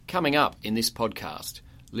Coming up in this podcast,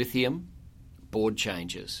 lithium, board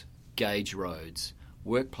changes, Gage Roads,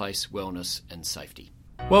 workplace wellness and safety.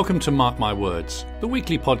 Welcome to Mark My Words, the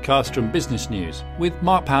weekly podcast from Business News, with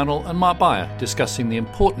Mark Pownall and Mark Beyer discussing the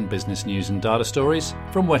important business news and data stories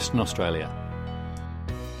from Western Australia.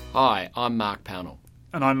 Hi, I'm Mark Pownall.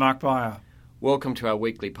 And I'm Mark Beyer. Welcome to our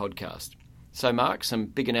weekly podcast. So Mark, some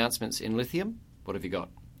big announcements in lithium. What have you got?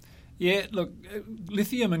 Yeah, look,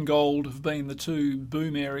 lithium and gold have been the two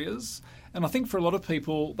boom areas. And I think for a lot of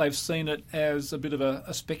people, they've seen it as a bit of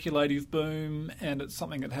a speculative boom, and it's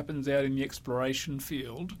something that happens out in the exploration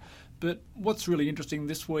field. But what's really interesting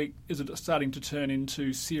this week is that it's starting to turn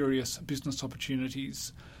into serious business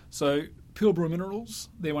opportunities. So Pilbara Minerals,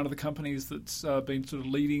 they're one of the companies that's been sort of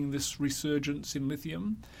leading this resurgence in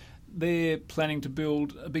lithium. They're planning to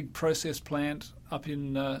build a big process plant up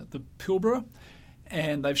in the Pilbara,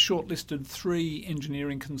 and they've shortlisted 3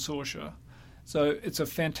 engineering consortia. So it's a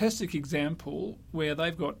fantastic example where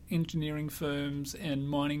they've got engineering firms and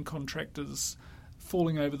mining contractors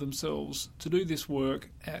falling over themselves to do this work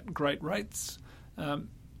at great rates.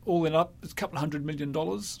 All in up, it's a couple $100 million,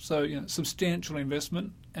 so substantial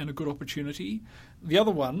investment and a good opportunity. The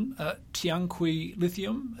other one, Tianqi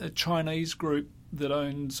Lithium, a Chinese group that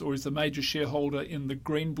owns or is the major shareholder in the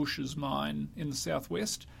Greenbushes mine in the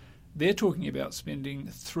southwest, they're talking about spending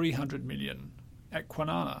 $300 million at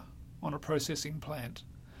Kwinana on a processing plant.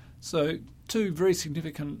 So 2 very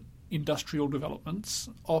significant industrial developments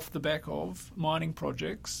off the back of mining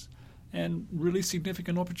projects and really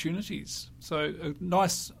significant opportunities. So a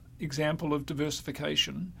nice example of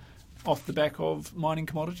diversification off the back of mining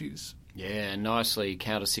commodities. Yeah, nicely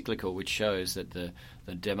counter-cyclical, which shows that the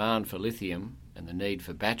demand for lithium and the need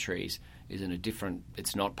for batteries is in a different,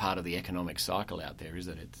 it's not part of the economic cycle out there, is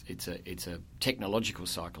it? It's a technological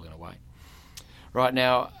cycle in a way. Right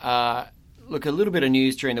now, look, a little bit of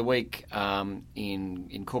news during the week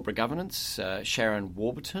in corporate governance. Sharon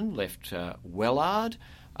Warburton left Wellard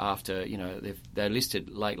after, they listed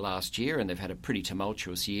late last year and they've had a pretty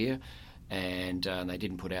tumultuous year and they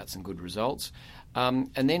didn't put out some good results. And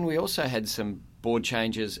then we also had some board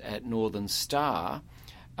changes at Northern Star.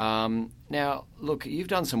 Now, look, you've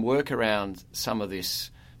done some work around some of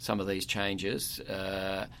these changes.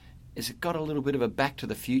 Has it got a little bit of a back to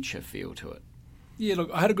the future feel to it? Yeah,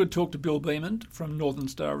 look, I had a good talk to Bill Beament from Northern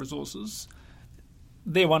Star Resources.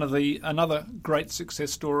 They're another great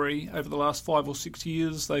success story over the last 5 or 6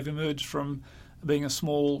 years. They've emerged from being a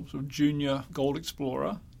small sort of junior gold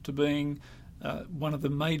explorer to being one of the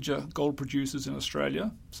major gold producers in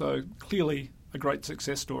Australia. So clearly a great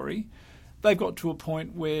success story. They've got to a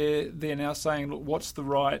point where they're now saying, look, what's the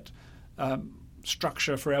right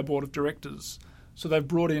structure for our board of directors? So they've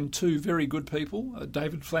brought in 2 very good people,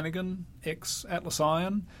 David Flanagan, ex-Atlas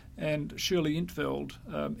Iron, and Shirley Intveld,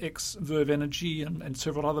 ex-Verve Energy and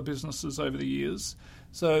several other businesses over the years.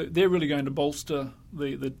 So they're really going to bolster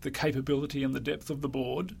the capability and the depth of the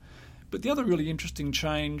board. But the other really interesting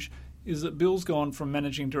change is that Bill's gone from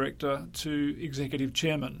managing director to executive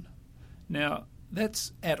chairman. Now,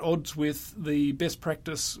 that's at odds with the best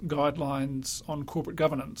practice guidelines on corporate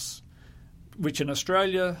governance, which in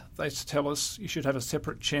Australia, they tell us you should have a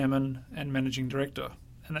separate chairman and managing director.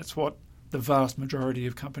 And that's what the vast majority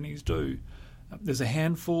of companies do. There's a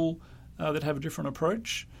handful that have a different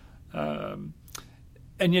approach. And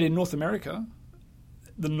yet in North America,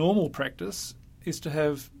 the normal practice is to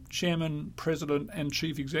have chairman, president and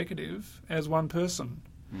chief executive as one person.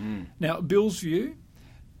 Now, Bill's view,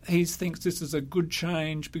 he thinks this is a good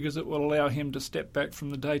change because it will allow him to step back from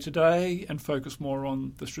the day-to-day and focus more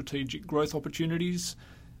on the strategic growth opportunities.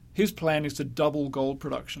 His plan is to double gold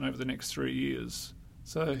production over the next 3 years.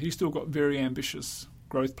 So he's still got very ambitious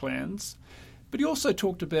growth plans. But he also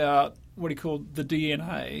talked about what he called the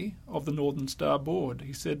DNA of the Northern Star board.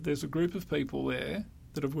 He said there's a group of people there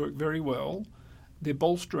that have worked very well. They're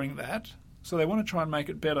bolstering that. So they want to try and make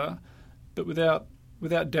it better, but without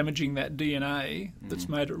damaging that DNA that's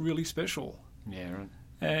made it really special. Yeah, right.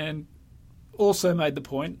 And also made the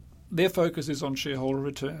point, their focus is on shareholder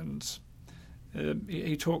returns.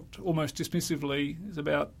 He talked almost dismissively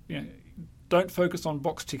about, don't focus on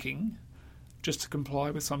box ticking just to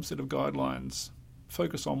comply with some set of guidelines.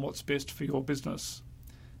 Focus on what's best for your business.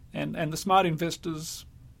 And the smart investors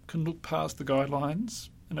can look past the guidelines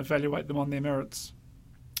and evaluate them on their merits.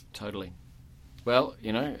 Totally. Well,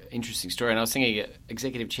 interesting story. And I was thinking,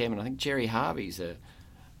 executive chairman, I think Jerry Harvey's an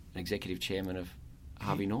executive chairman of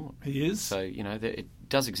Harvey Norman. He is. So, it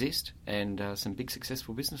does exist and some big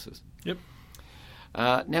successful businesses. Yep.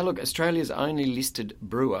 Now, look, Australia's only listed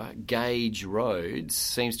brewer, Gage Roads,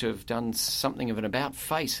 seems to have done something of an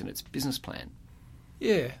about-face in its business plan.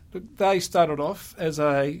 Yeah, look, they started off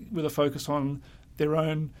with a focus on their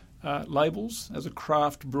own labels as a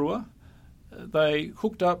craft brewer. They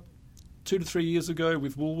hooked up 2 to 3 years ago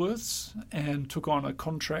with Woolworths and took on a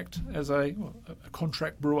contract as a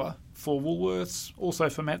contract brewer for Woolworths, also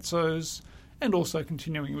for Matzo's, and also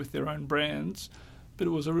continuing with their own brands. But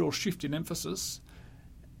it was a real shift in emphasis.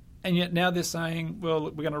 And yet now they're saying, well,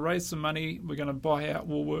 we're going to raise some money, we're going to buy out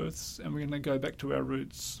Woolworths, and we're going to go back to our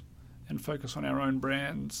roots and focus on our own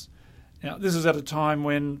brands. Now, this is at a time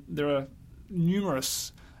when there are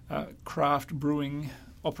numerous craft brewing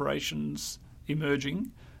operations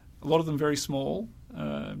emerging, a lot of them very small,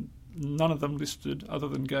 none of them listed other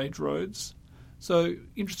than Gage Roads. So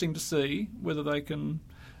interesting to see whether they can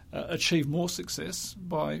achieve more success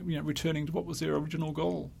by returning to what was their original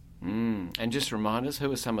goal. And just remind us,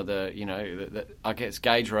 who are some of the, I guess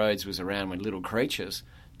Gage Roads was around when Little Creatures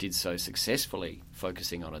did so successfully,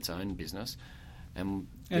 focusing on its own business. And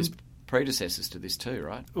there's predecessors to this too,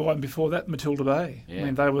 right? Well, and before that, Matilda Bay. Yeah. I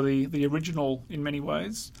mean, they were the original in many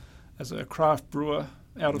ways as a craft brewer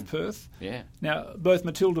out of Perth. Yeah. Now, both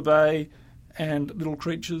Matilda Bay and Little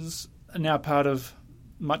Creatures are now part of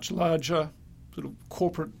much larger sort of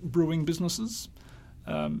corporate brewing businesses,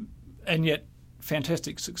 and yet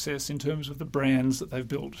fantastic success in terms of the brands that they've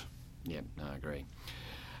built. Yeah, no, I agree.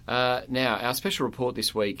 Now, our special report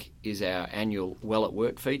this week is our annual Well at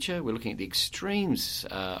Work feature. We're looking at the extremes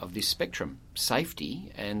of this spectrum,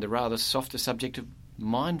 safety, and the rather softer subject of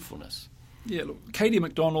mindfulness. Yeah, look, Katie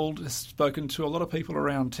McDonald has spoken to a lot of people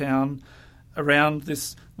around town around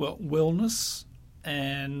this, wellness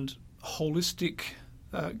and holistic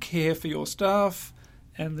care for your staff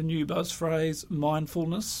and the new buzz phrase,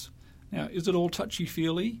 mindfulness. Now, is it all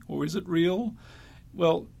touchy-feely or is it real?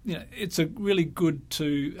 Well, it's really good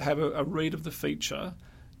to have a read of the feature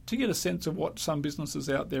to get a sense of what some businesses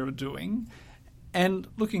out there are doing and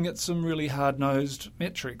looking at some really hard-nosed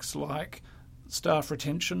metrics like staff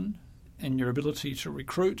retention and your ability to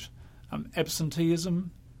recruit,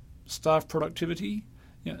 absenteeism, staff productivity.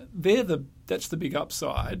 That's the big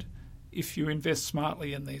upside if you invest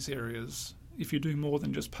smartly in these areas, if you do more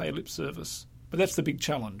than just pay lip service. But that's the big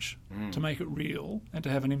challenge, to make it real and to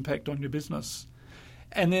have an impact on your business.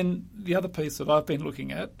 And then the other piece that I've been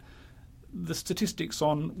looking at, the statistics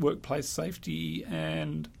on workplace safety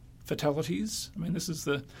and fatalities. I mean, this is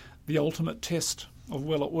the ultimate test of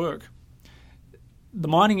well at work. The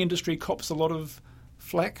mining industry cops a lot of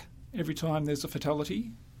flack every time there's a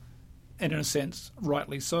fatality, and in a sense,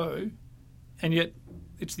 rightly so. And yet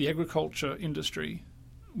it's the agriculture industry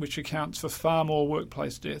which accounts for far more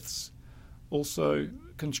workplace deaths. Also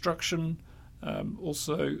construction,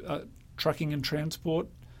 also trucking and transport.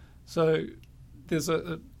 So there's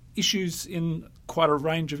issues in quite a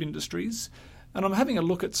range of industries. And I'm having a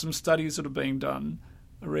look at some studies that are being done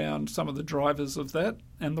around some of the drivers of that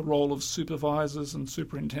and the role of supervisors and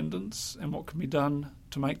superintendents and what can be done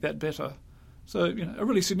to make that better. So, a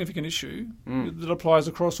really significant issue that applies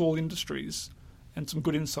across all industries and some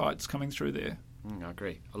good insights coming through there. I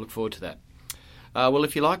agree. I look forward to that. Well,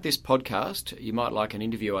 if you like this podcast, you might like an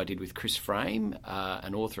interview I did with Chris Frame,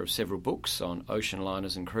 an author of several books on ocean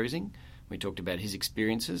liners and cruising. We talked about his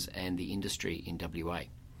experiences and the industry in WA.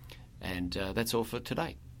 And that's all for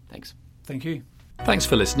today. Thanks. Thank you. Thanks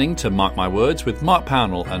for listening to Mark My Words with Mark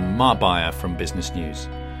Pownall and Mark Beyer from Business News.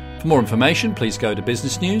 For more information, please go to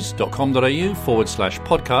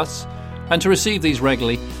businessnews.com.au/podcasts, and to receive these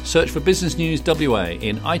regularly, search for Business News WA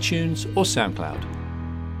in iTunes or SoundCloud.